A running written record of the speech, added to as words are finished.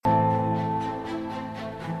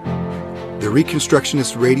The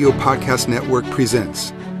Reconstructionist Radio Podcast Network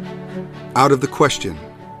presents Out of the Question,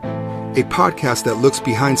 a podcast that looks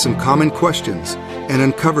behind some common questions and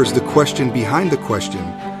uncovers the question behind the question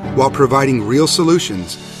while providing real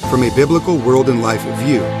solutions from a biblical world and life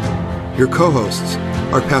view. Your co-hosts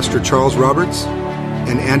are Pastor Charles Roberts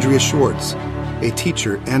and Andrea Schwartz, a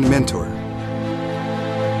teacher and mentor.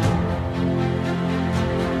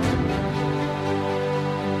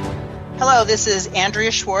 Hello, this is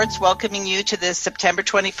Andrea Schwartz welcoming you to this September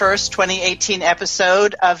 21st, 2018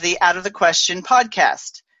 episode of the Out of the Question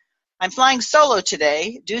podcast. I'm flying solo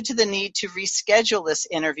today due to the need to reschedule this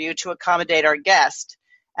interview to accommodate our guest,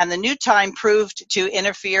 and the new time proved to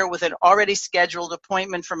interfere with an already scheduled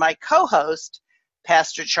appointment for my co-host,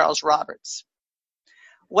 Pastor Charles Roberts.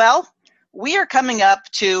 Well, we are coming up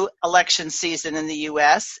to election season in the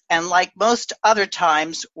U.S., and like most other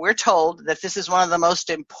times, we're told that this is one of the most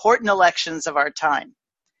important elections of our time.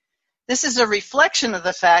 This is a reflection of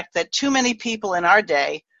the fact that too many people in our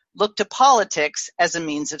day look to politics as a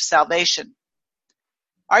means of salvation.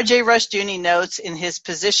 R.J. Rushdoony notes in his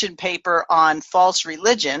position paper on false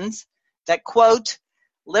religions that, quote,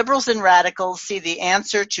 liberals and radicals see the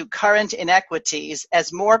answer to current inequities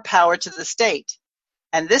as more power to the state,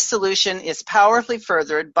 and this solution is powerfully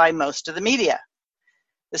furthered by most of the media.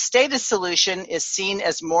 The statist solution is seen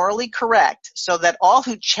as morally correct, so that all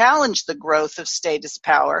who challenge the growth of statist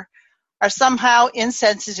power are somehow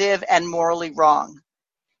insensitive and morally wrong.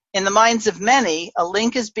 In the minds of many, a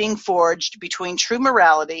link is being forged between true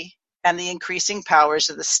morality and the increasing powers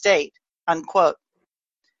of the state, unquote.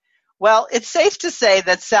 Well, it's safe to say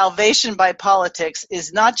that salvation by politics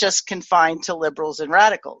is not just confined to liberals and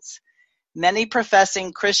radicals. Many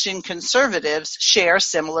professing Christian conservatives share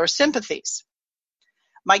similar sympathies.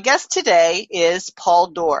 My guest today is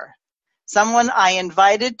Paul Doerr, someone I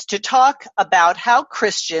invited to talk about how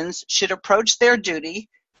Christians should approach their duty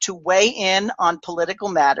to weigh in on political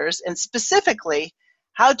matters, and specifically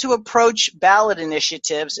how to approach ballot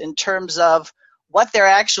initiatives in terms of what they're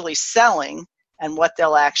actually selling and what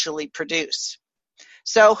they'll actually produce.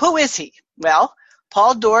 So who is he? Well,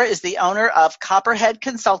 Paul Doerr is the owner of Copperhead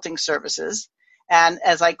Consulting Services, and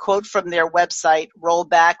as I quote from their website,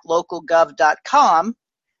 rollbacklocalgov.com,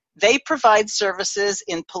 they provide services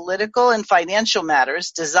in political and financial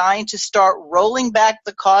matters designed to start rolling back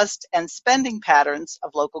the cost and spending patterns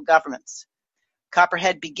of local governments.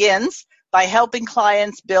 Copperhead begins by helping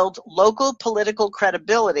clients build local political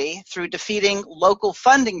credibility through defeating local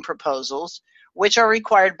funding proposals, which are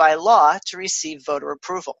required by law to receive voter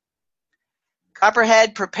approval.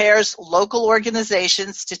 Copperhead prepares local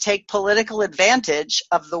organizations to take political advantage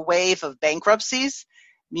of the wave of bankruptcies,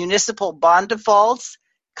 municipal bond defaults,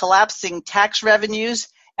 collapsing tax revenues,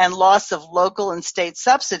 and loss of local and state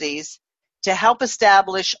subsidies to help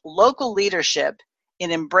establish local leadership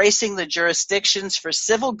in embracing the jurisdictions for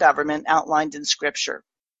civil government outlined in Scripture.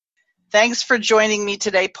 Thanks for joining me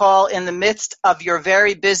today, Paul, in the midst of your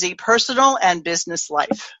very busy personal and business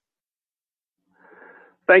life.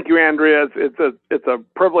 Thank you, Andrea. It's a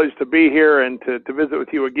privilege to be here and to visit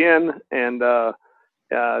with you again, and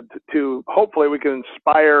to hopefully we can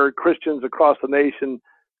inspire Christians across the nation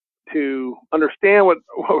to understand what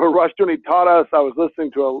Rushdoony taught us. I was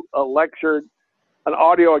listening to a lecture, an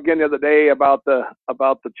audio again the other day about the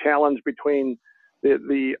challenge between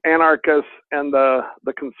the anarchists and the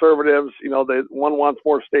conservatives. You know, one wants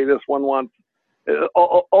more statists, one wants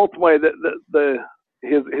ultimately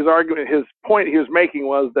his argument, his point he was making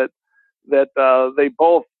was that they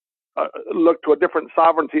both look to a different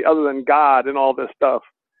sovereignty other than God in all this stuff.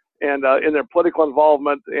 And in their political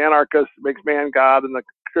involvement, the anarchist makes man God, and the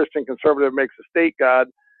Christian conservative makes the state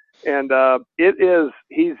God. And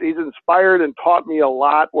he's inspired and taught me a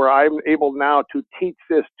lot, where I'm able now to teach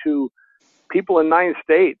this to people in 9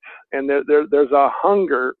 states. And there's a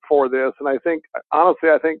hunger for this. And I think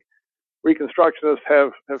Reconstructionists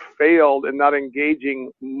have failed in not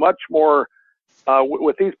engaging much more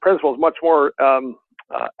with these principles, much more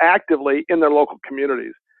actively in their local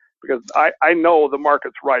communities, because I know the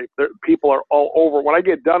market's ripe. People are all over. When I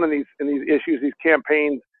get done in these issues, these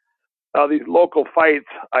campaigns, these local fights,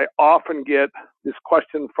 I often get this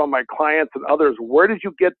question from my clients and others: where did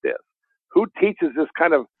you get this? Who teaches this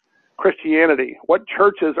kind of Christianity? What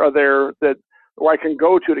churches are there where I can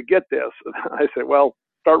go to get this? I say, well,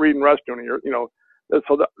 start reading Rushdoony.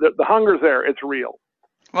 So the hunger's there. It's real.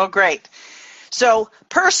 Well, great. So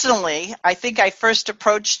personally, I think I first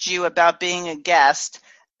approached you about being a guest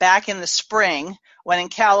back in the spring when in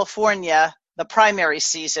California, the primary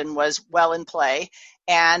season was well in play.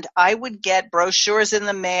 And I would get brochures in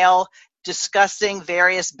the mail discussing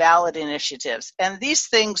various ballot initiatives. And these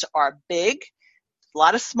things are big, a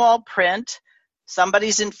lot of small print.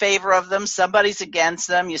 Somebody's in favor of them, somebody's against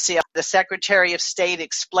them. You see the Secretary of State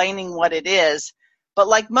explaining what it is. But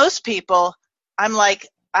like most people, I'm like,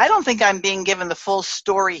 I don't think I'm being given the full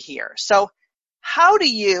story here. So how do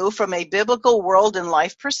you, from a biblical world and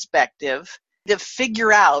life perspective, to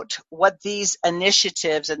figure out what these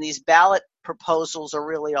initiatives and these ballot proposals are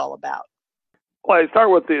really all about? Well, I start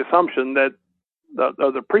with the assumption that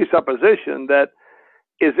the presupposition that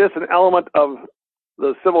is this an element of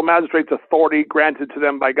the civil magistrate's authority granted to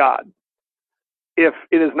them by God? If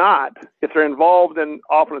it is not, if they're involved in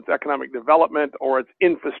often it's economic development or it's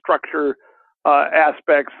infrastructure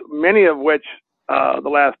aspects, many of which the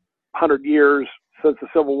last 100 years since the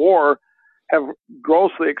Civil War have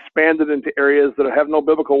grossly expanded into areas that have no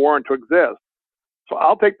biblical warrant to exist. So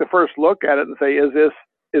I'll take the first look at it and say, is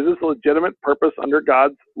this a legitimate purpose under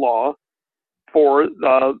God's law for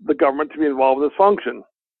the government to be involved in this function?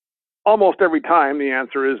 Almost every time the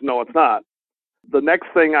answer is no, it's not. The next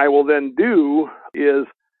thing I will then do is,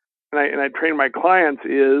 and I train my clients,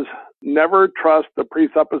 is never trust the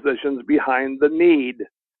presuppositions behind the need.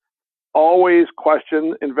 Always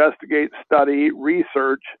question, investigate, study,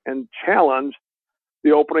 research, and challenge the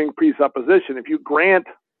opening presupposition. If you grant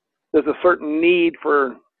there's a certain need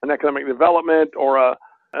for an economic development or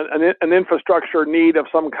an infrastructure need of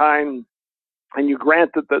some kind, and you grant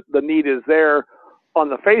that the need is there, on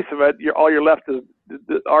the face of it, all you're left is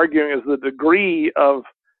arguing is the degree of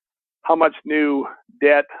how much new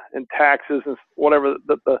debt and taxes and whatever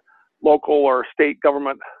the local or state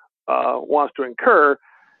government wants to incur.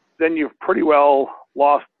 Then you've pretty well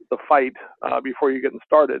lost the fight before you're getting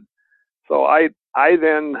started. So I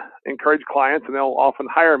then encourage clients, and they'll often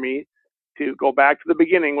hire me to go back to the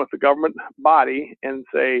beginning with the government body and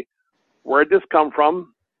say, where did this come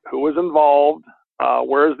from? Who was involved?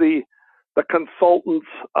 Where's the consultant's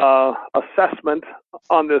assessment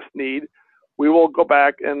on this need? We will go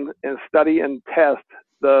back and study and test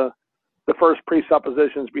the first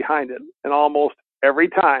presuppositions behind it. And almost every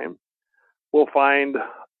time we'll find,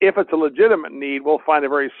 if it's a legitimate need, we'll find a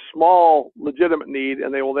very small legitimate need,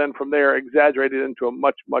 and they will then from there exaggerate it into a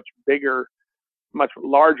much, much bigger, much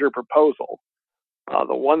larger proposal.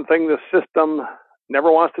 The one thing the system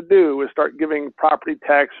never wants to do is start giving property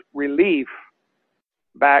tax relief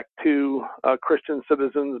back to Christian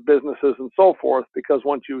citizens, businesses, and so forth, because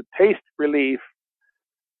once you taste relief,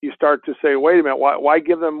 you start to say, wait a minute, why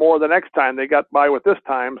give them more the next time? They got by with this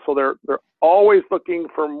time. So they're always looking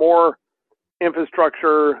for more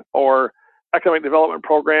infrastructure or economic development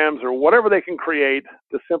programs or whatever they can create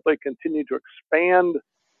to simply continue to expand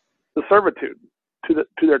the servitude to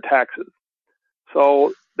their taxes.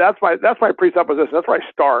 So that's my presupposition. That's where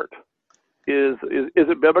I start. Is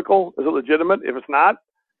it biblical? Is it legitimate? If it's not,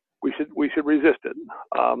 we should resist it.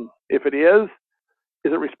 If it is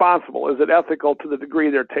it responsible? Is it ethical to the degree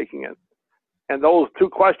they're taking it? And those two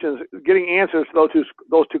questions, getting answers to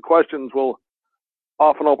those two questions will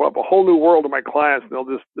often open up a whole new world to my clients,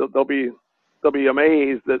 and they'll be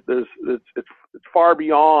amazed that it's far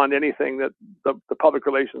beyond anything that the public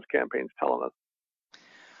relations campaign's telling us.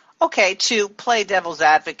 Okay, to play devil's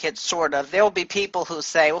advocate, sort of, there will be people who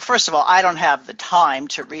say, well, first of all, I don't have the time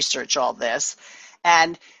to research all this,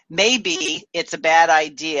 and maybe it's a bad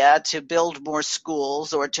idea to build more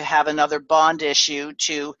schools or to have another bond issue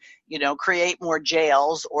to, create more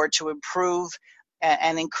jails or to improve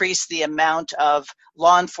and increase the amount of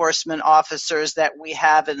law enforcement officers that we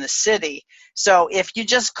have in the city. So if you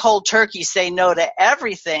just cold turkey say no to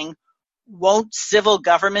everything, won't civil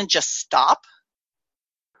government just stop?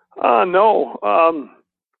 No.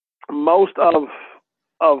 Most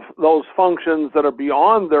of those functions that are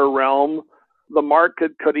beyond their realm, the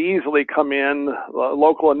market could easily come in,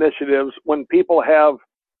 local initiatives. When people have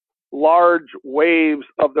large waves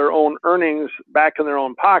of their own earnings back in their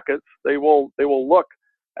own pockets, they will look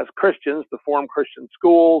as Christians to form Christian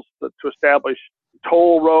schools, to establish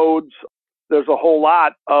toll roads. There's a whole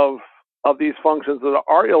lot of these functions that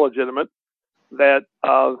are illegitimate that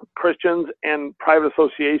Christians and private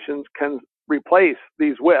associations can replace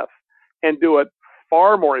these with and do it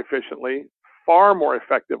far more efficiently, far more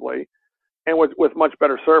effectively, and with much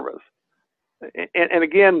better service. And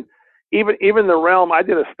again, even the realm, I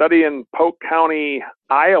did a study in Polk County,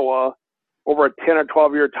 Iowa, over a 10 or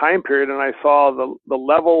 12 year time period, and I saw the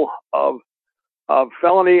level of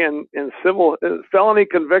felony and civil felony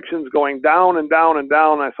convictions going down and down and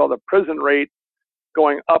down. I saw the prison rate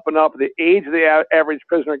going up and up, the age of the average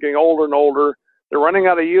prisoner getting older and older. They're running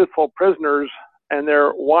out of youthful prisoners, and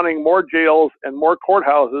they're wanting more jails and more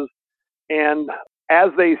courthouses. And as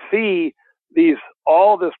they see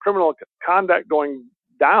all this criminal conduct going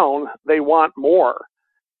down, they want more.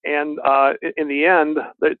 And in the end,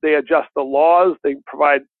 they adjust the laws. They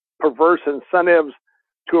provide perverse incentives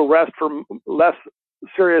to arrest for less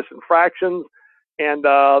serious infractions. And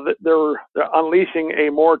they're unleashing a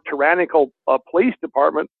more tyrannical police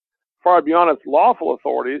department far beyond its lawful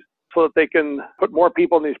authorities, so that they can put more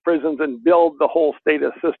people in these prisons and build the whole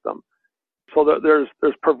status system. So that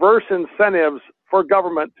there's perverse incentives for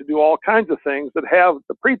government to do all kinds of things that have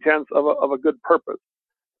the pretense of a good purpose.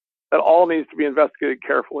 That all needs to be investigated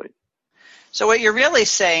carefully. So what you're really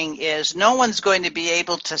saying is no one's going to be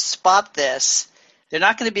able to spot this. They're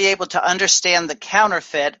not going to be able to understand the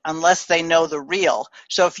counterfeit unless they know the real.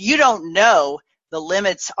 So if you don't know the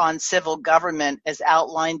limits on civil government as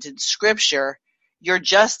outlined in Scripture, you're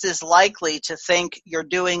just as likely to think you're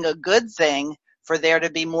doing a good thing for there to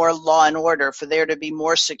be more law and order, for there to be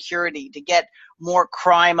more security, to get more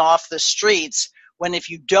crime off the streets, when if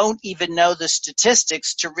you don't even know the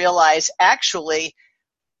statistics to realize actually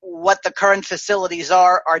what the current facilities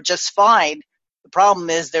are just fine. The problem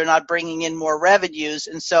is they're not bringing in more revenues,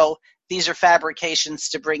 and so these are fabrications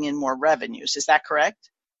to bring in more revenues. Is that correct?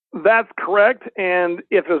 That's correct. And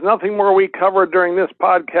if there's nothing more we covered during this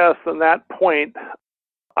podcast than that point,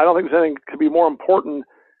 I don't think there's anything could be more important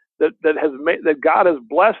that God has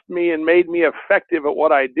blessed me and made me effective at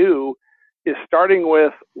what I do, is starting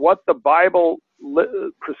with what the Bible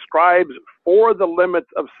prescribes for the limits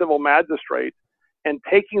of civil magistrate, and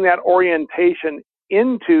taking that orientation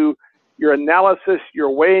into your analysis,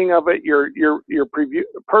 your weighing of it, your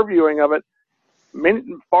previewing of it.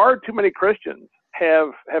 Far too many Christians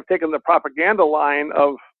have taken the propaganda line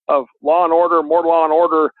of law and order, more law and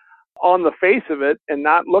order on the face of it, and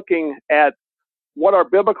not looking at what are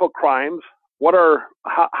biblical crimes,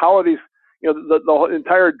 how are these, the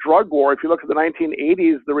entire drug war. If you look at the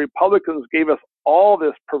 1980s, the Republicans gave us all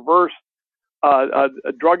this perverse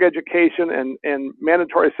drug education and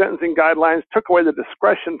mandatory sentencing guidelines, took away the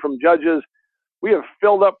discretion from judges. We have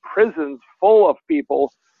filled up prisons full of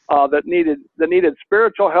people that needed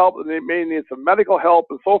spiritual help, and they may need some medical help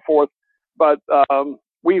and so forth. But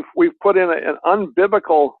we've put in an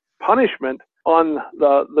unbiblical punishment on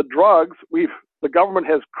the drugs. The government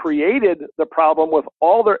has created the problem with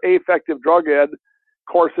all their affective drug ed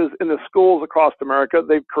courses in the schools across America.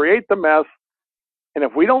 They've created the mess. And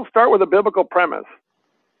if we don't start with a biblical premise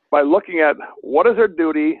by looking at what is their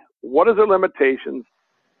duty, what is their limitations,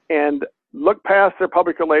 and look past their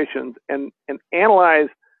public relations and analyze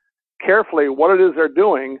carefully what it is they're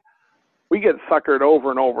doing, we get suckered over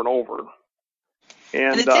and over and over.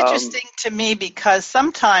 And it's interesting to me because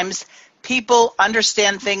sometimes people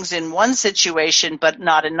understand things in one situation but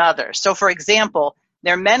not another. So, for example,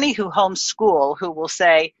 there are many who homeschool who will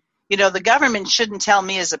say, the government shouldn't tell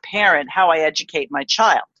me as a parent how I educate my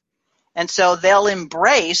child. And so they'll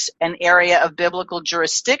embrace an area of biblical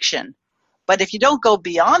jurisdiction. But if you don't go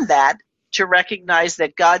beyond that to recognize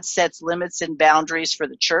that God sets limits and boundaries for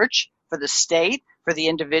the church, for the state, for the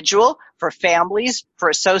individual, for families, for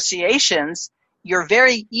associations, you're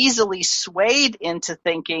very easily swayed into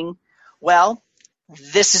thinking, well,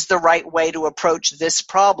 this is the right way to approach this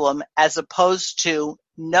problem, as opposed to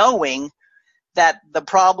knowing that the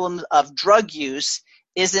problem of drug use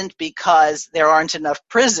isn't because there aren't enough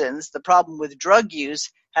prisons. The problem with drug use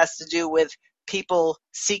has to do with people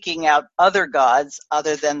seeking out other gods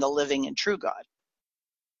other than the living and true God.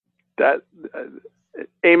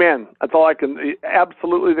 Amen. That's all I can.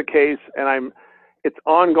 Absolutely the case, and it's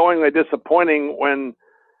ongoingly disappointing when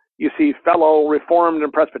you see fellow Reformed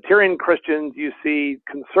and Presbyterian Christians, you see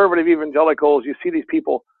conservative evangelicals, you see these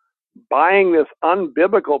people buying this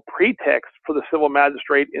unbiblical pretext for the civil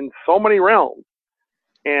magistrate in so many realms,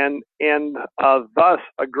 and thus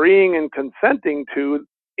agreeing and consenting to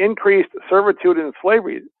increased servitude and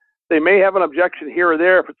slavery. They may have an objection here or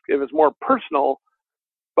there if it's more personal,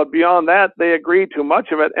 but beyond that, they agree to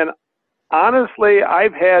much of it. And honestly,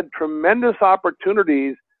 I've had tremendous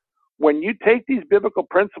opportunities when you take these biblical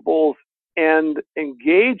principles and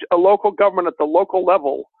engage a local government at the local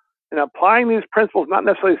level and applying these principles, not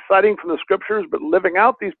necessarily citing from the scriptures, but living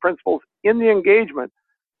out these principles in the engagement.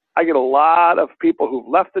 I get a lot of people who've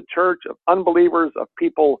left the church, of unbelievers, of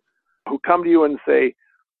people who come to you and say,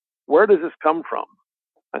 where does this come from?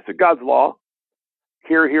 I said, God's law,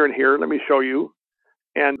 here, here, and here. Let me show you.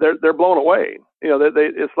 And they're blown away.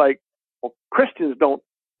 It's like, well, Christians don't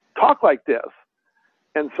talk like this.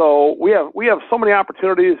 And so we have so many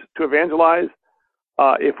opportunities to evangelize.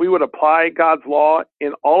 If we would apply God's law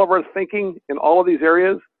in all of our thinking in all of these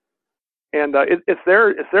areas, and it's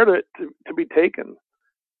there to be taken.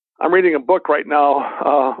 I'm reading a book right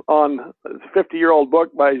now on a 50-year-old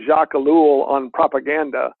book by Jacques Ellul on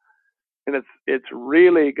propaganda, and it's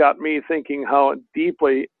really got me thinking how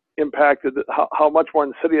deeply impacted, how much more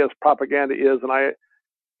insidious propaganda is. And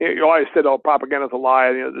you always said, "Oh, propaganda is a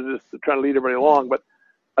lie," they're just trying to lead everybody along. But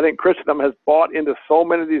I think Christendom has bought into so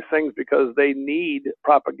many of these things because they need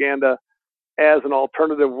propaganda as an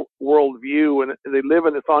alternative worldview, and they live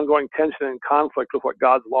in this ongoing tension and conflict with what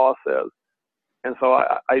God's law says. And so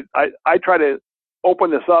I try to open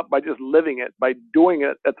this up by just living it, by doing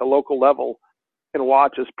it at the local level, and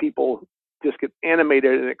watch as people just get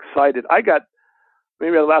animated and excited.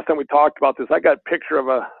 Maybe the last time we talked about this, I got a picture of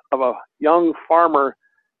a young farmer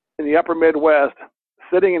in the upper Midwest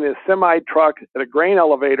sitting in his semi truck at a grain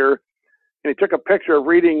elevator, and he took a picture of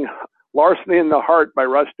reading Larceny in the Heart by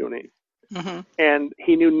Rushdoony. Mm-hmm. And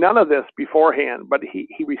he knew none of this beforehand, but he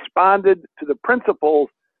responded to the principles,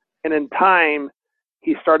 and in time,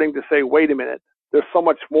 he's starting to say, wait a minute, there's so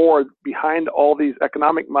much more behind all these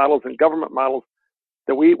economic models and government models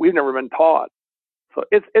that we've never been taught. So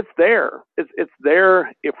it's there. It's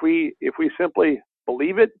there if we simply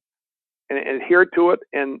believe it and adhere to it,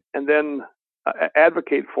 and then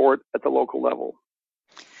advocate for it at the local level.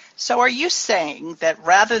 So are you saying that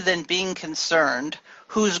rather than being concerned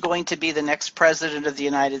who's going to be the next president of the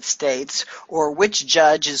United States or which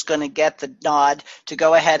judge is going to get the nod to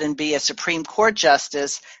go ahead and be a Supreme Court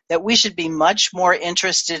justice, that we should be much more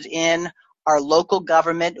interested in our local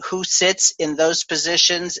government, who sits in those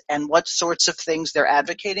positions and what sorts of things they're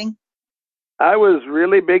advocating? I was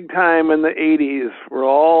really big time in the 80s for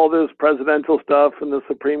all this presidential stuff and the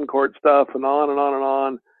Supreme Court stuff and on and on and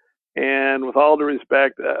on. And with all due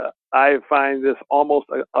respect, I find this almost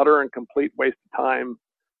an utter and complete waste of time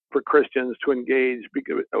for Christians to engage.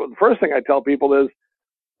 Because the first thing I tell people is,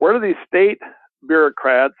 where do these state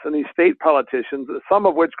bureaucrats and these state politicians, some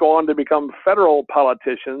of which go on to become federal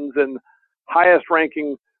politicians and highest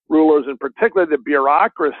ranking rulers, and particularly the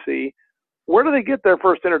bureaucracy, where do they get their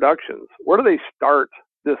first introductions? Where do they start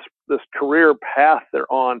this career path they're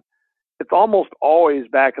on? It's almost always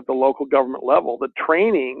back at the local government level. The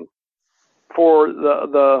training for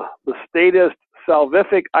the statist,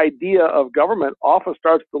 salvific idea of government often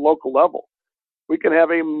starts at the local level. We can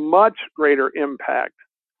have a much greater impact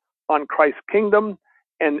on Christ's kingdom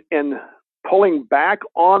and pulling back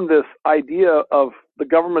on this idea of the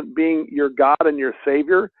government being your God and your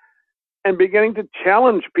Savior, and beginning to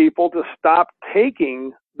challenge people to stop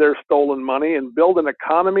taking their stolen money and build an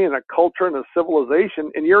economy and a culture and a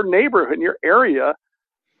civilization in your neighborhood, in your area,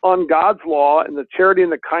 on God's law and the charity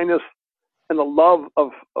and the kindness and the love of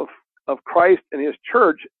Christ and his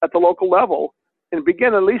church at the local level, and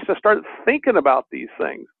begin at least to start thinking about these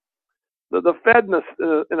things. The Fed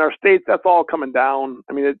in our states, that's all coming down.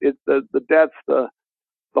 I mean, the debts, the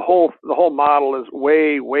whole model is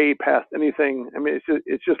way past anything. I mean,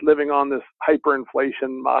 it's just living on this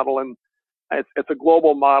hyperinflation model, and it's a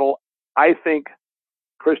global model. I think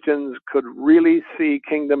Christians could really see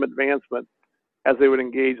kingdom advancement as they would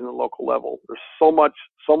engage in the local level. There's so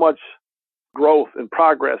much growth and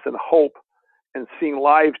progress and hope, and seeing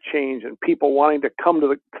lives change, and people wanting to come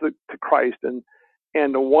to Christ and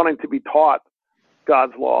wanting to be taught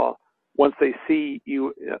God's law once they see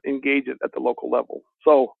you engage it at the local level.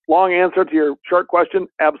 So, long answer to your short question,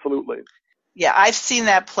 absolutely. Yeah, I've seen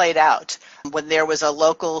that played out. When there was a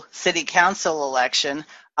local city council election,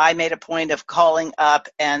 I made a point of calling up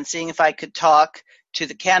and seeing if I could talk to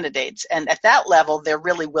the candidates. And at that level, they're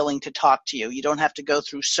really willing to talk to you. You don't have to go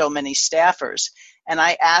through so many staffers. And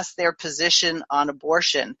I asked their position on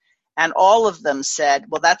abortion, and all of them said,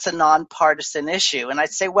 well, that's a nonpartisan issue. And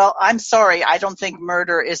I'd say, well, I'm sorry, I don't think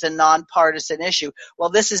murder is a nonpartisan issue. Well,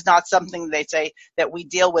 this is not something they say that we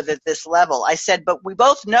deal with at this level. I said, but we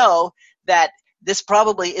both know that this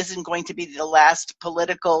probably isn't going to be the last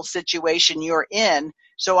political situation you're in.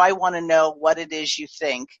 So I want to know what it is you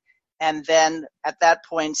think. And then at that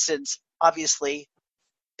point, since obviously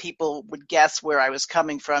people would guess where I was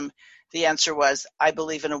coming from, the answer was, I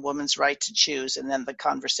believe in a woman's right to choose. And then the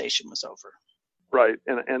conversation was over. Right.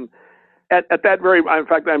 And at that very, in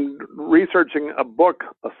fact, I'm researching a book,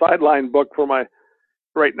 a sideline book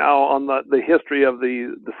right now on the history of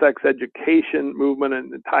the sex education movement,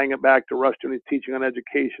 and tying it back to Rushdoony's teaching on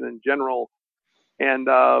education in general. And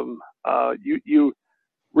you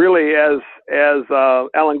really, as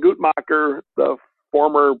Alan Guttmacher, the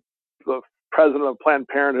president of Planned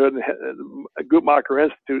Parenthood and Guttmacher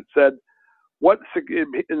Institute, said,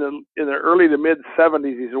 in the early to mid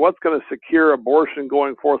 70s, he said, what's going to secure abortion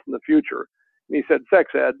going forth in the future? And he said,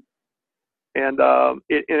 sex ed. And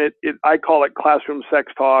I call it classroom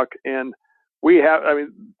sex talk. And we have,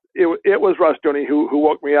 it was Rushdoony who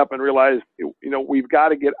woke me up and realized, we've got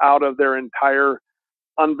to get out of their entire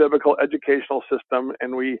unbiblical educational system,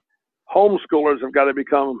 and we homeschoolers have got to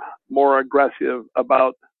become more aggressive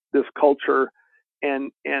about this culture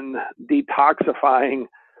and detoxifying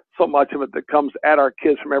so much of it that comes at our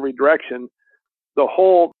kids from every direction. The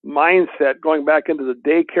whole mindset going back into the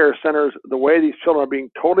daycare centers, the way these children are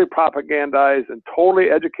being totally propagandized and totally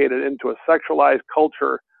educated into a sexualized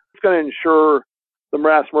culture, it's going to ensure the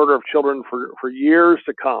mass murder of children for years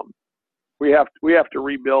to come. We have to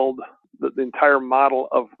rebuild the entire model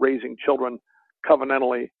of raising children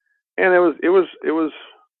covenantally, and it was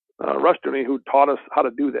Rushdoony who taught us how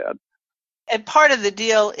to do that. And part of the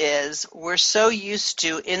deal is we're so used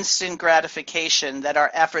to instant gratification that our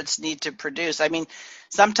efforts need to produce. I mean,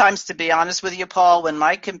 sometimes, to be honest with you, Paul, when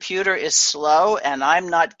my computer is slow and I'm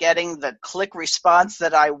not getting the click response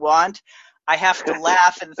that I want, I have to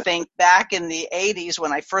laugh and think back in the 80s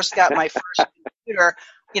when I first got my first computer.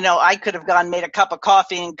 I could have made a cup of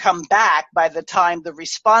coffee and come back by the time the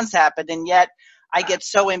response happened, and yet I get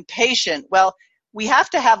so impatient. Well, we have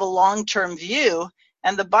to have a long-term view,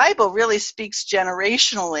 and the Bible really speaks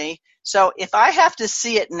generationally. So if I have to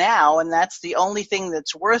see it now, and that's the only thing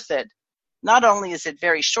that's worth it, not only is it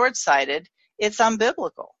very short-sighted, it's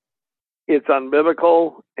unbiblical. It's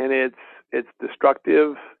unbiblical, and it's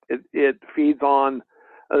destructive. It feeds on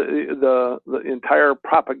the entire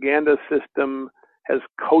propaganda system has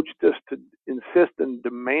coached us to insist and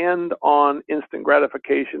demand on instant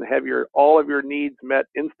gratification, have all of your needs met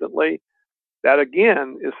instantly. That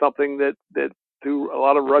again is something that through a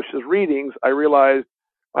lot of Rush's readings, my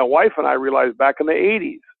wife and I realized back in the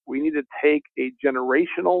 80s, we need to take a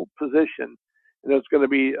generational position, and it's going to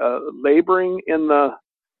be laboring in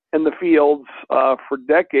the fields for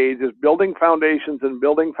decades, is building foundations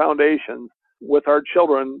with our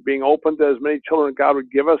children, being open to as many children as God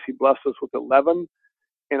would give us. He blessed us with 11,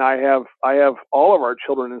 and I have all of our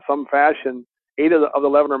children in some fashion. 8 of the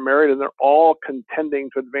 11 are married, and they're all contending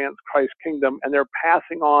to advance Christ's kingdom, and they're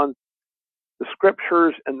passing on the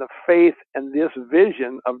scriptures and the faith and this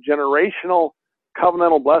vision of generational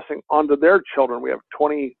covenantal blessing onto their children. We have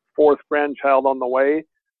 24th grandchild on the way.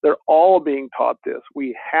 They're all being taught this.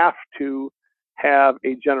 We have to have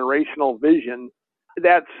a generational vision.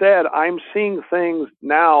 That said, I'm seeing things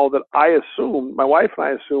now that my wife and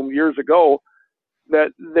I assumed years ago,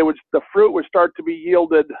 that the fruit would start to be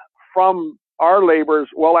yielded from our labors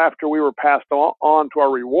well after we were passed on to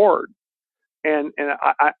our reward. And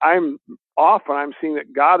I'm seeing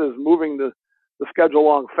that God is moving the schedule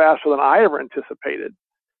along faster than I ever anticipated.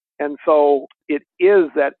 And so it is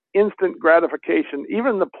that instant gratification,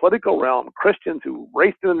 even in the political realm. Christians who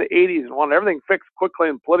raced in the 80s and wanted everything fixed quickly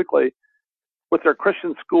and politically with their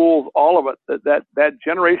Christian schools, all of it, that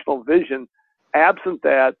generational vision, absent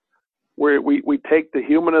that, where we take the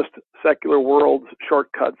humanist secular world's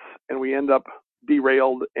shortcuts and we end up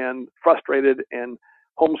derailed and frustrated, and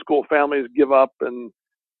homeschool families give up, and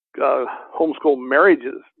homeschool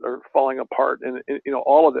marriages are falling apart, and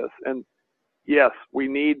all of this. And yes, we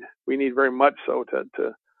need very much so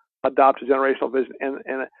to adopt a generational vision.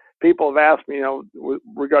 And people have asked me,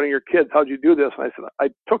 regarding your kids, how'd you do this? And I said, I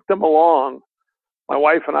took them along. My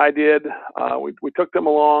wife and I did. We took them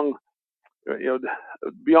along,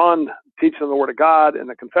 beyond teaching them the Word of God and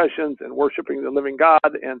the confessions and worshiping the living God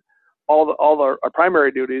and all our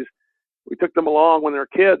primary duties. We took them along when they were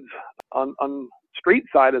kids on street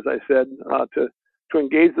side, as I said, to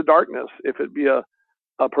engage the darkness. If it be a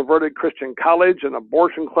perverted Christian college, an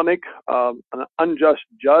abortion clinic, an unjust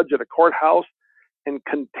judge at a courthouse, and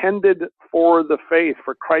contended for the faith,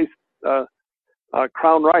 for Christ's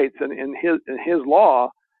crown rights and in his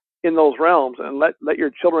law in those realms, and let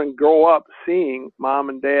your children grow up seeing mom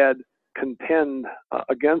and dad contend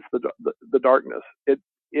against the darkness.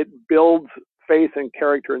 It builds faith and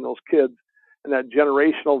character in those kids, and that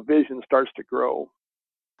generational vision starts to grow.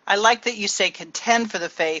 I like that you say contend for the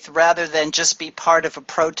faith rather than just be part of a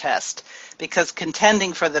protest, because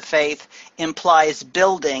contending for the faith implies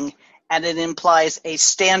building, and it implies a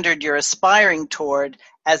standard you're aspiring toward,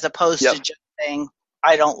 as opposed to just saying,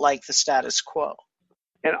 I don't like the status quo.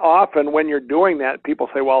 And often when you're doing that, people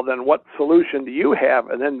say, well, then what solution do you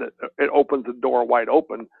have? And then it opens the door wide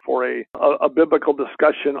open for a biblical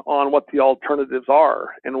discussion on what the alternatives are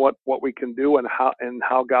and what we can do and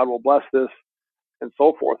how God will bless this and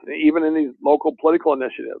so forth. And even in these local political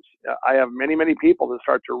initiatives, I have many, many people that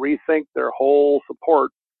start to rethink their whole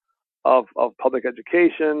support of public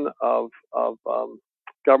education, of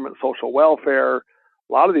government social welfare,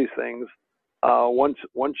 a lot of these things.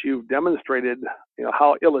 Once you've demonstrated,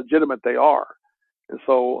 how illegitimate they are, And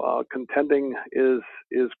so contending is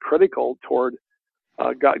critical toward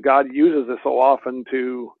God uses this so often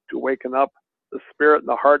to waken up the spirit and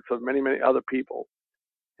the hearts of many, many other people.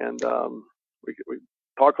 And we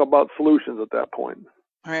talk about solutions at that point.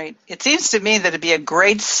 Right. It seems to me that it'd be a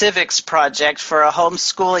great civics project for a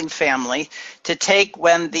homeschooling family to take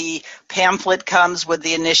when the pamphlet comes with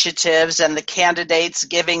the initiatives and the candidates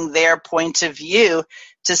giving their point of view,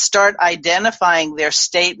 to start identifying their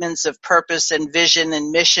statements of purpose and vision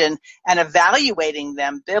and mission and evaluating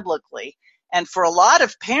them biblically. And for a lot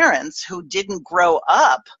of parents who didn't grow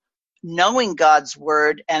up knowing God's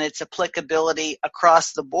word and its applicability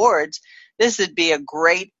across the boards, this would be a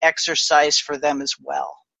great exercise for them as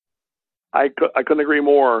well. I couldn't agree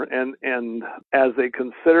more. And as they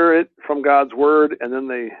consider it from God's word, and then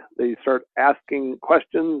they start asking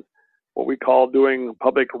questions, what we call doing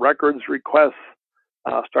public records requests,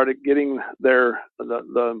 started getting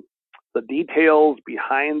the details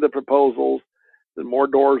behind the proposals, then more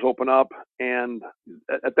doors open up. And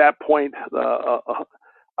at that point,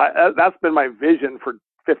 that's been my vision for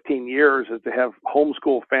 15 years, is to have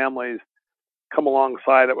homeschool families come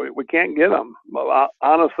alongside it. We can't get them.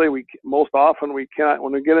 Honestly, most often we cannot.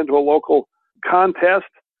 When we get into a local contest,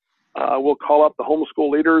 we'll call up the homeschool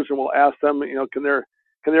leaders and we'll ask them,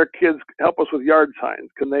 can their kids help us with yard signs?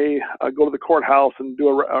 Can they go to the courthouse and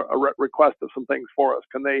do a request of some things for us?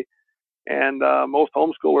 Can they? And most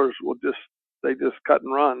homeschoolers will just cut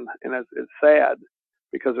and run, and it's sad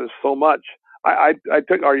because there's so much. I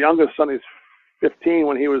took our youngest son, he's 15.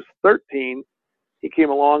 When he was 13, he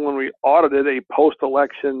came along when we audited a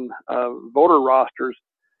post-election voter rosters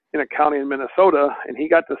in a county in Minnesota, and he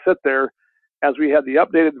got to sit there as we had the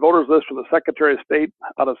updated voters list from the Secretary of State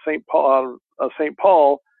out of St. Paul.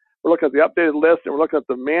 We're looking at the updated list, and we're looking at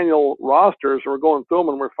the manual rosters, and we're going through them,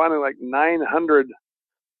 and we're finding like 900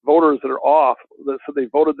 voters that are off. That said they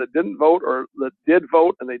voted that didn't vote, or that did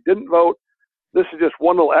vote and they didn't vote. This is just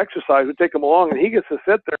one little exercise. We take him along, and he gets to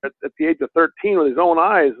sit there at the age of 13 with his own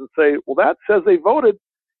eyes and say, well, that says they voted,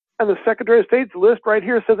 and the Secretary of State's list right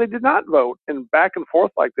here says they did not vote, and back and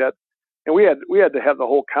forth like that. And we had to have the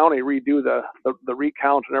whole county redo the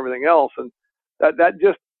recount and everything else. And that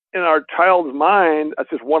just, in our child's mind, that's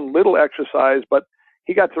just one little exercise. But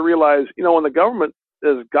he got to realize, when the government,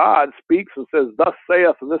 as God speaks and says, thus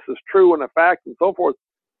saith, and this is true and a fact and so forth,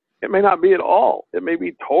 it may not be at all. It may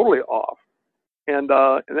be totally off. And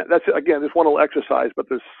that's, again, just one little exercise, but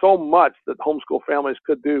there's so much that homeschool families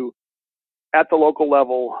could do at the local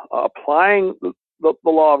level, applying the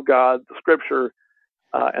law of God, the scripture,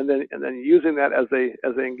 and then using that as they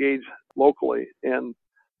engage locally. And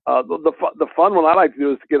the fun one I like to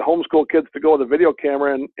do is to get homeschool kids to go with a video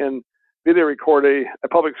camera and video record a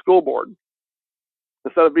public school board.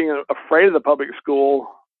 Instead of being afraid of the public school,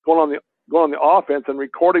 going on the offense and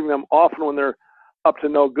recording them often when they're up to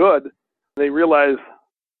no good, they realize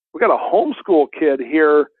we got a homeschool kid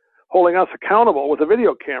here holding us accountable with a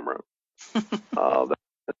video camera.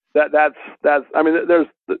 That's. I mean, there's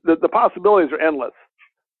the possibilities are endless.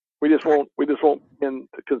 We just won't begin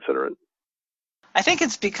to consider it. I think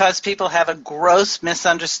it's because people have a gross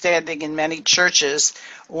misunderstanding in many churches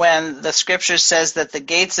when the scripture says that the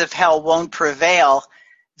gates of hell won't prevail.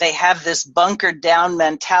 They have this bunkered down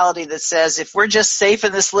mentality that says if we're just safe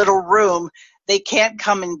in this little room, they can't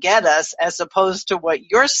come and get us, as opposed to what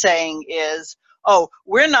you're saying is, oh,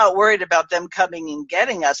 we're not worried about them coming and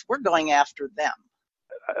getting us. We're going after them.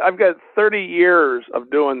 I've got 30 years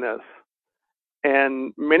of doing this.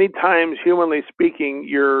 And many times, humanly speaking,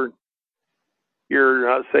 you're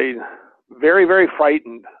say, very, very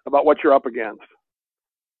frightened about what you're up against.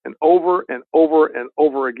 And over and over and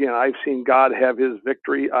over again, I've seen God have his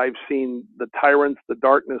victory. I've seen the tyrants, the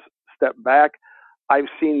darkness step back. I've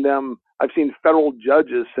seen federal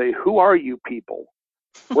judges say, who are you people?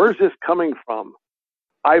 Where's this coming from?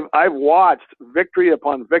 I've watched victory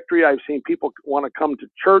upon victory. I've seen people want to come to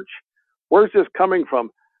church. Where's this coming from?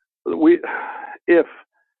 If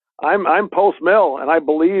I'm post-mill, and I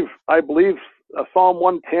believe Psalm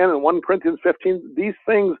 110 and 1 Corinthians 15, these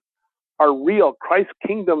things are real. Christ's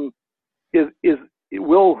kingdom is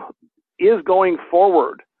going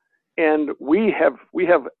forward, and we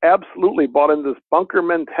have absolutely bought into this bunker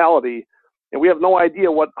mentality, and we have no idea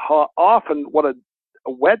how often what a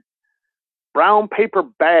wet brown paper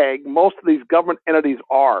bag most of these government entities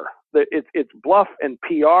are. It's bluff and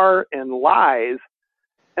PR and lies,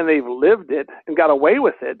 and they've lived it and got away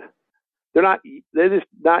with it. They're just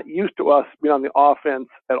not used to us being on the offense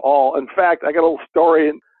at all. In fact, I got a little story,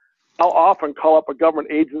 and I'll often call up a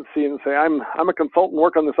government agency and say, I'm a consultant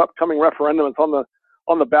working on this upcoming referendum. It's on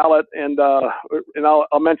on the ballot, and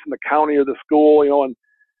I'll mention the county or the school, and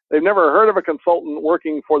they've never heard of a consultant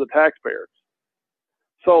working for the taxpayers.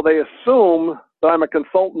 So they assume that I'm a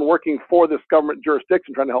consultant working for this government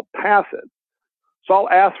jurisdiction trying to help pass it. So I'll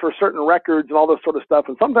ask for certain records and all this sort of stuff.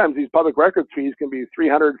 And sometimes these public records fees can be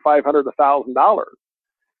 $300, $500, $1,000.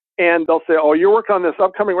 And they'll say, oh, you're working on this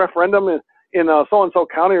upcoming referendum in so-and-so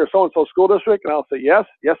county or so-and-so school district? And I'll say, yes,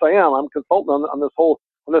 I am. I'm a consultant on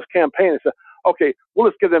this campaign. They say, okay,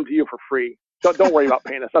 we'll just give them to you for free. Don't worry about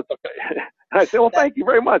paying us. That's okay. And I say, well, thank you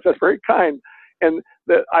very much. That's very kind. And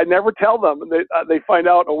I never tell them. They find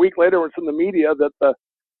out a week later when it's in the media that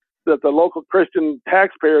the local Christian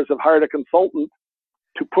taxpayers have hired a consultant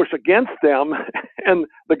to push against them, and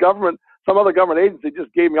the government, some other government agency,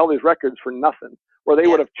 just gave me all these records for nothing, where they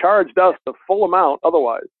would have charged us the full amount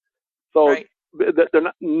otherwise. So right.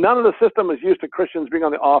 None of the system is used to Christians being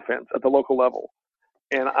on the offense at the local level.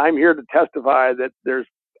 And I'm here to testify that there's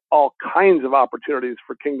all kinds of opportunities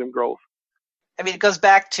for kingdom growth. I mean, it goes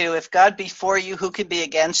back to, if God be for you, who can be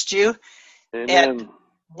against you? Amen. And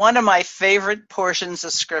one of my favorite portions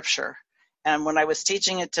of Scripture, and when I was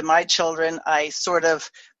teaching it to my children, I sort of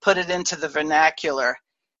put it into the vernacular.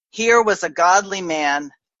 Here was a godly man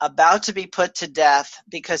about to be put to death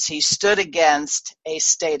because he stood against a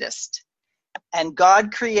statist. And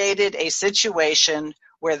God created a situation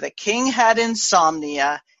where the king had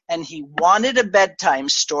insomnia and he wanted a bedtime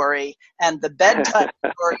story, and the bedtime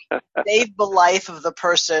story saved the life of the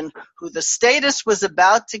person who the statist was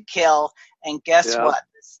about to kill. And guess what?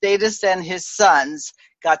 The statist and his sons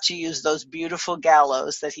got to use those beautiful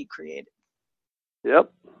gallows that he created.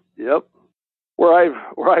 Yep. Where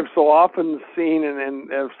I've so often seen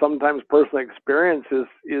and have sometimes personally experienced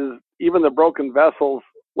is even the broken vessels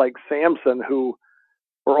like Samson, who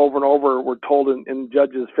were over and over were told in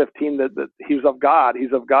Judges 15 that he's of God,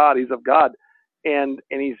 he's of God, and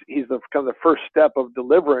he's the kind of the first step of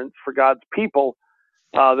deliverance for God's people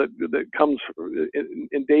that comes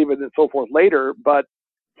in David and so forth later. But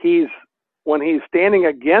when he's standing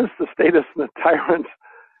against the statists and the tyrants,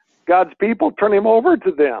 God's people turn him over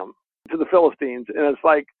to them, to the Philistines, and it's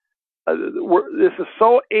like this is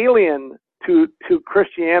so alien to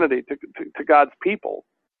Christianity, to God's people.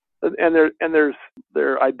 And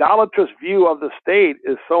their idolatrous view of the state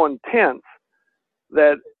is so intense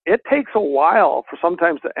that it takes a while for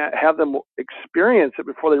sometimes to have them experience it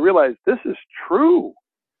before they realize this is true.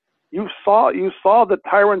 You saw the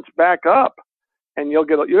tyrants back up, and you'll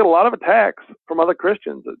get a lot of attacks from other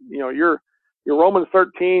Christians. You're Romans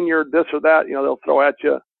 13, you're this or that. They'll throw at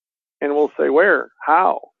you, and we'll say where,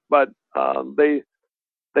 how, but they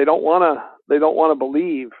don't want to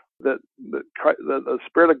believe that the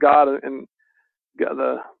Spirit of God and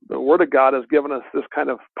the Word of God has given us this kind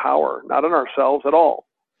of power, not in ourselves at all,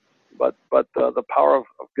 but the power of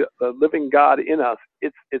the living God in us.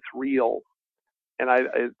 It's real, and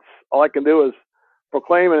it's all I can do is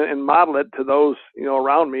proclaim and model it to those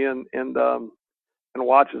around me, and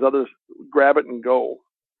watch as others grab it and go.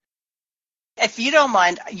 If you don't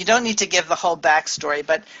mind, you don't need to give the whole backstory,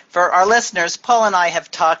 but for our listeners, Paul and I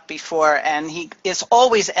have talked before, and he is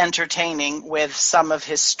always entertaining with some of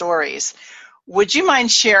his stories. Would you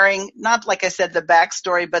mind sharing, not like I said, the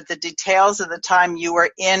backstory, but the details of the time you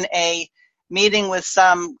were in a meeting with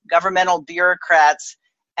some governmental bureaucrats,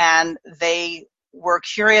 and they were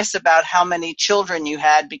curious about how many children you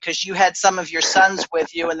had because you had some of your sons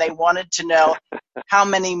with you, and they wanted to know how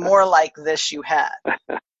many more like this you had?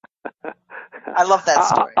 I love that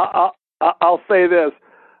story. I'll say this,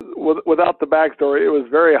 without the backstory, it was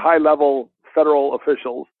very high-level federal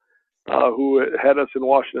officials who had us in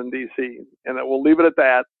Washington, D.C., and we'll leave it at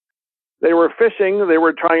that. They were fishing. They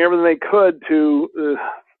were trying everything they could to.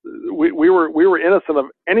 We were innocent of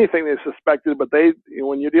anything they suspected, but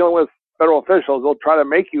when you're dealing with federal officials, they'll try to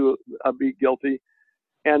make you be guilty.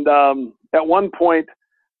 And at one point,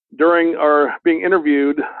 during our being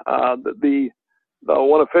interviewed, the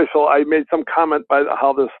one official, I made some comment by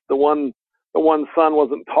how the one son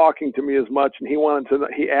wasn't talking to me as much, and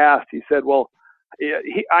he asked, he said, well,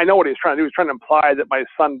 I know what he was trying to do. He was trying to imply that my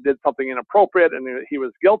son did something inappropriate and he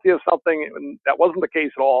was guilty of something, and that wasn't the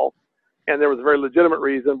case at all. And there was a very legitimate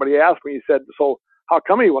reason, but he asked me, he said, so how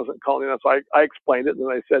come he wasn't calling us? So I explained it,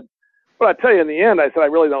 and I said, but I tell you, in the end, I said, I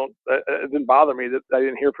really don't, it didn't bother me that I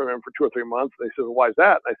didn't hear from him for 2 or 3 months. And they said, well, why is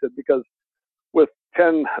that? And I said, because with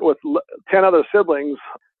 10 other siblings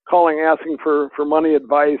calling, asking for money,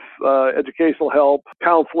 advice, educational help,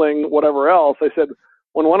 counseling, whatever else, I said,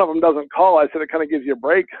 when one of them doesn't call, I said, it kind of gives you a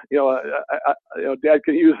break. Dad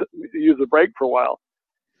can use a break for a while.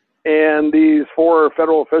 And these 4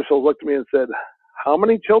 federal officials looked at me and said, how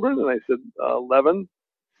many children? And I said, 11.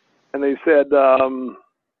 And they said,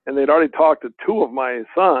 and they'd already talked to 2 of my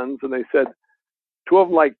sons, and they said, 2 of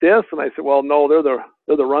them like this? And I said, well, no, they're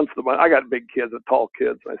the runts of the bunch. I got big kids, tall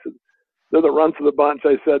kids. And I said, they're the runts of the bunch.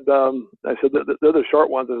 I said, they're the short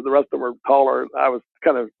ones. The rest of them are taller. I was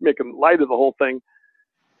kind of making light of the whole thing.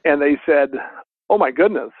 And they said, oh my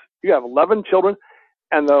goodness, you have 11 children?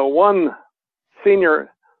 And the one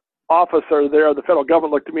senior officer there of the federal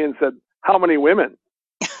government looked at me and said, how many women?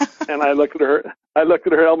 And I looked at her,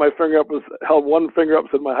 held my finger up, held one finger up,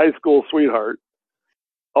 said, my high school sweetheart.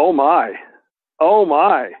 Oh my.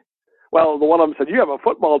 Well, the one of them said, you have a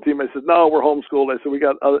football team? I said, no, we're homeschooled. I said, we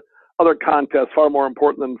got other contests far more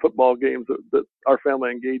important than football games that our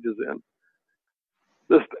family engages in.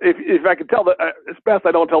 If I could tell, it's best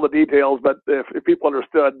I don't tell the details, but if people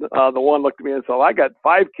understood, the one looked at me and said, I got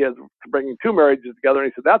 5 kids bringing 2 marriages together.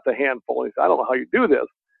 And he said, that's a handful. And he said, I don't know how you do this.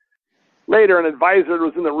 Later, an advisor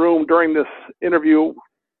was in the room during this interview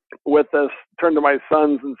with us, turned to my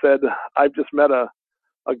sons and said, I've just met a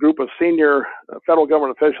group of senior federal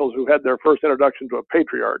government officials who had their first introduction to a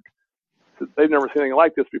patriarch. They've never seen anything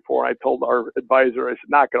like this before. I told our advisor, I said,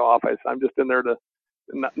 knock it off. I said, I'm just in there to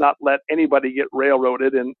not let anybody get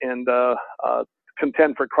railroaded and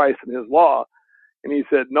contend for Christ and his law. And he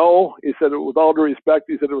said, no. He said, with all due respect,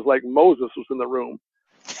 he said, it was like Moses was in the room.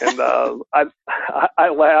 And I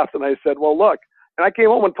laughed and I said, well, look. And I came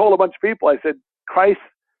home and told a bunch of people, I said, Christ's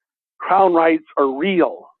crown rights are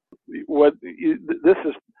real.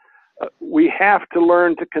 We have to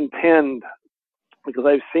learn to contend, because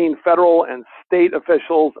I've seen federal and state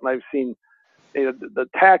officials, and I've seen the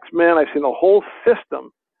tax men, I've seen the whole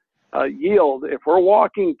system yield. If we're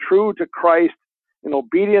walking true to Christ in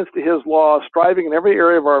obedience to his law, striving in every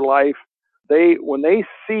area of our life, when they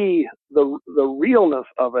see the realness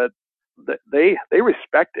of it, they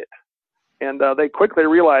respect it. And they quickly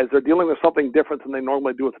realize they're dealing with something different than they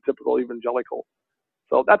normally do with a typical evangelical.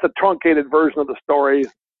 So that's a truncated version of the story. I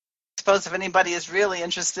suppose if anybody is really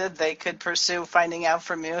interested, they could pursue finding out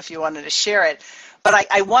from you if you wanted to share it. But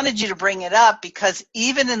I wanted you to bring it up because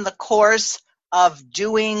even in the course of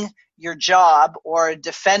doing your job or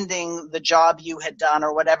defending the job you had done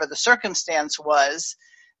or whatever the circumstance was,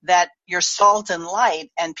 that you're salt and light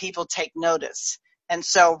and people take notice. And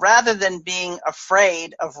so rather than being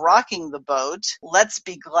afraid of rocking the boat, let's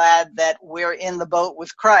be glad that we're in the boat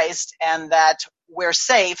with Christ and that we're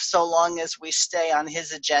safe so long as we stay on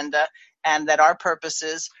his agenda and that our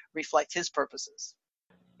purposes reflect his purposes.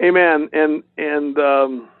 Amen. And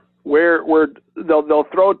where they'll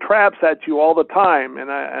throw traps at you all the time. And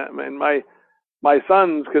my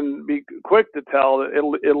sons can be quick to tell that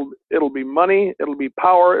it'll be money, it'll be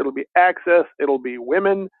power, it'll be access, it'll be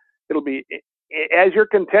women, it'll be, as you're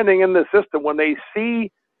contending in the system, when they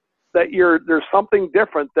see that there's something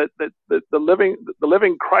different, that the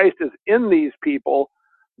living Christ is in these people,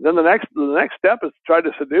 then the next step is to try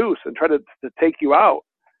to seduce and try to take you out.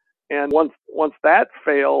 And once that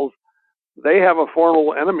fails, they have a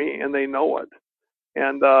formidable enemy and they know it.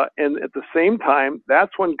 And at the same time,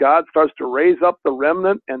 that's when God starts to raise up the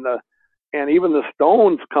remnant, and even the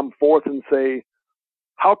stones come forth and say,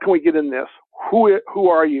 how can we get in this? Who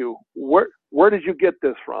are you? Where did you get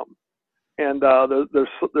this from? And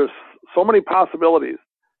there's so many possibilities,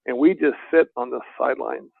 and we just sit on the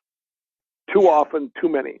sidelines. Too often, too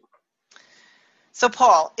many. So,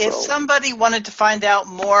 Paul, if somebody wanted to find out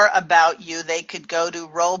more about you, they could go to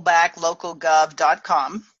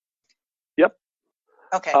rollbacklocalgov.com. Yep.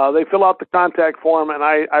 Okay. They fill out the contact form, and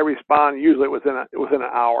I respond usually within an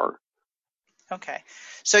hour. Okay.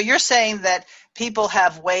 So you're saying that people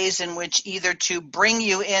have ways in which either to bring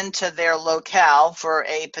you into their locale for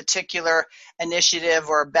a particular initiative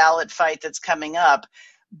or a ballot fight that's coming up,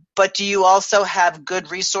 but do you also have good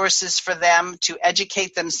resources for them to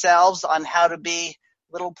educate themselves on how to be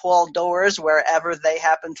little Paul Doers wherever they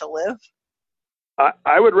happen to live?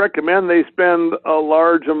 I would recommend they spend a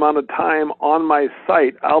large amount of time on my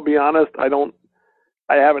site. I'll be honest, I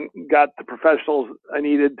haven't got the professionals I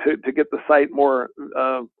needed to get the site more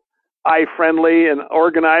eye-friendly and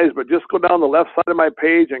organized, but just go down the left side of my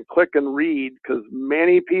page and click and read, because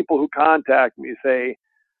many people who contact me say,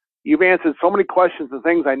 you've answered so many questions and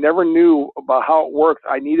things I never knew about how it works.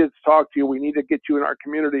 I needed to talk to you. We need to get you in our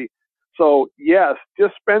community. So yes,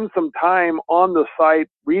 just spend some time on the site,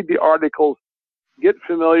 read the articles, get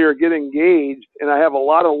familiar, get engaged. And I have a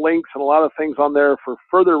lot of links and a lot of things on there for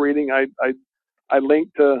further reading. I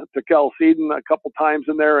linked to Chalcedon a couple times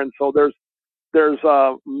in there. And so there's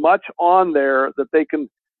much on there that they can,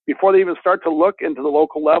 before they even start to look into the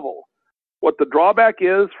local level. What the drawback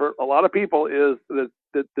is for a lot of people is that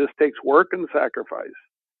this takes work and sacrifice.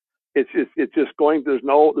 It's just going. There's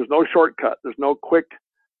no shortcut. There's no quick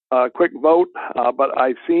vote. But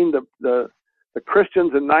I've seen the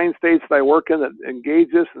Christians in 9 states that I work in that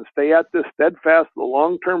engage this and stay at this steadfast, the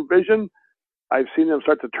long-term vision. I've seen them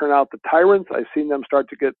start to turn out the tyrants. I've seen them start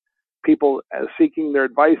to get people seeking their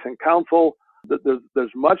advice and counsel.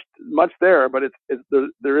 There's much there, but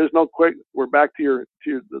there is no quick. We're back to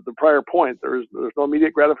the prior point. There's no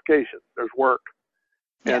immediate gratification. There's work,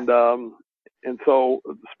 yeah. And so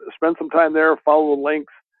spend some time there. Follow the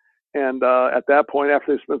links, and at that point,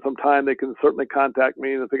 after they spend some time, they can certainly contact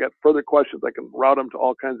me. And if they got further questions, I can route them to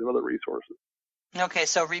all kinds of other resources. Okay,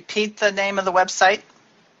 so repeat the name of the website.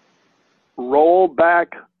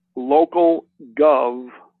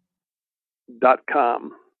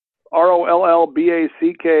 rollbacklocalgov.com.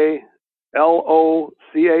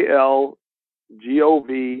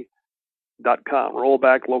 rollbacklocalgov.com.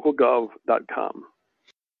 rollbacklocalgov.com.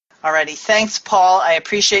 Alrighty, thanks, Paul. I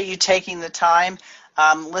appreciate you taking the time.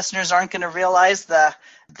 Listeners aren't going to realize the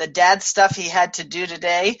dad stuff he had to do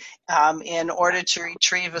today in order to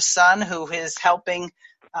retrieve a son who is helping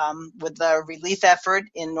with the relief effort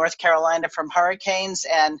in North Carolina from hurricanes,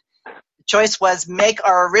 and the choice was make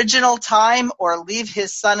our original time or leave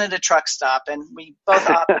his son at a truck stop, and we both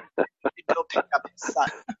opted to go pick up his son.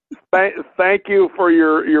 Thank you for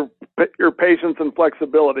your patience and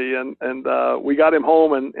flexibility, and we got him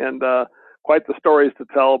home, and quite the stories to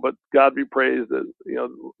tell. But God be praised that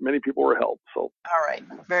many people were helped. So all right,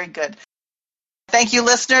 very good. Thank you,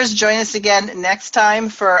 listeners. Join us again next time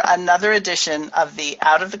for another edition of the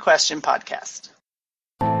Out of the Question podcast.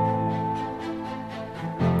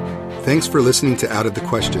 Thanks for listening to Out of the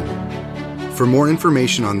Question. For more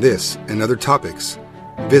information on this and other topics,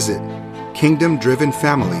 visit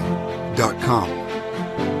kingdomdrivenfamily.com.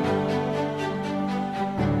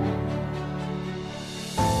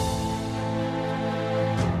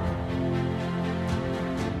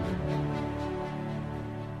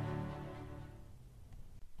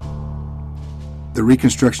 The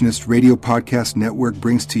Reconstructionist Radio Podcast Network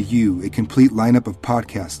brings to you a complete lineup of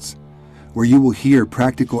podcasts where you will hear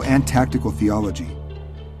practical and tactical theology.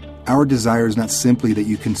 Our desire is not simply that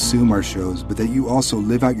you consume our shows, but that you also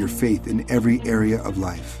live out your faith in every area of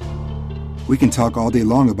life. We can talk all day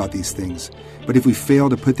long about these things, but if we fail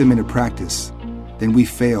to put them into practice, then we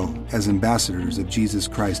fail as ambassadors of Jesus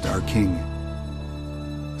Christ, our King.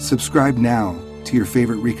 Subscribe now to your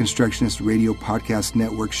favorite Reconstructionist Radio Podcast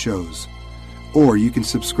Network shows, or you can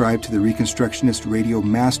subscribe to the Reconstructionist Radio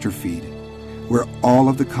Master Feed, where all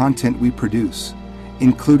of the content we produce,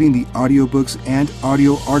 including the audiobooks and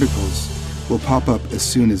audio articles, will pop up as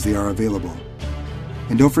soon as they are available.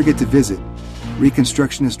 And don't forget to visit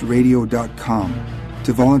ReconstructionistRadio.com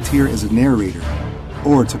to volunteer as a narrator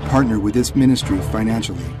or to partner with this ministry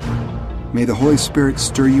financially. May the Holy Spirit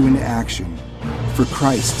stir you into action for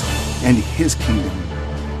Christ and His kingdom.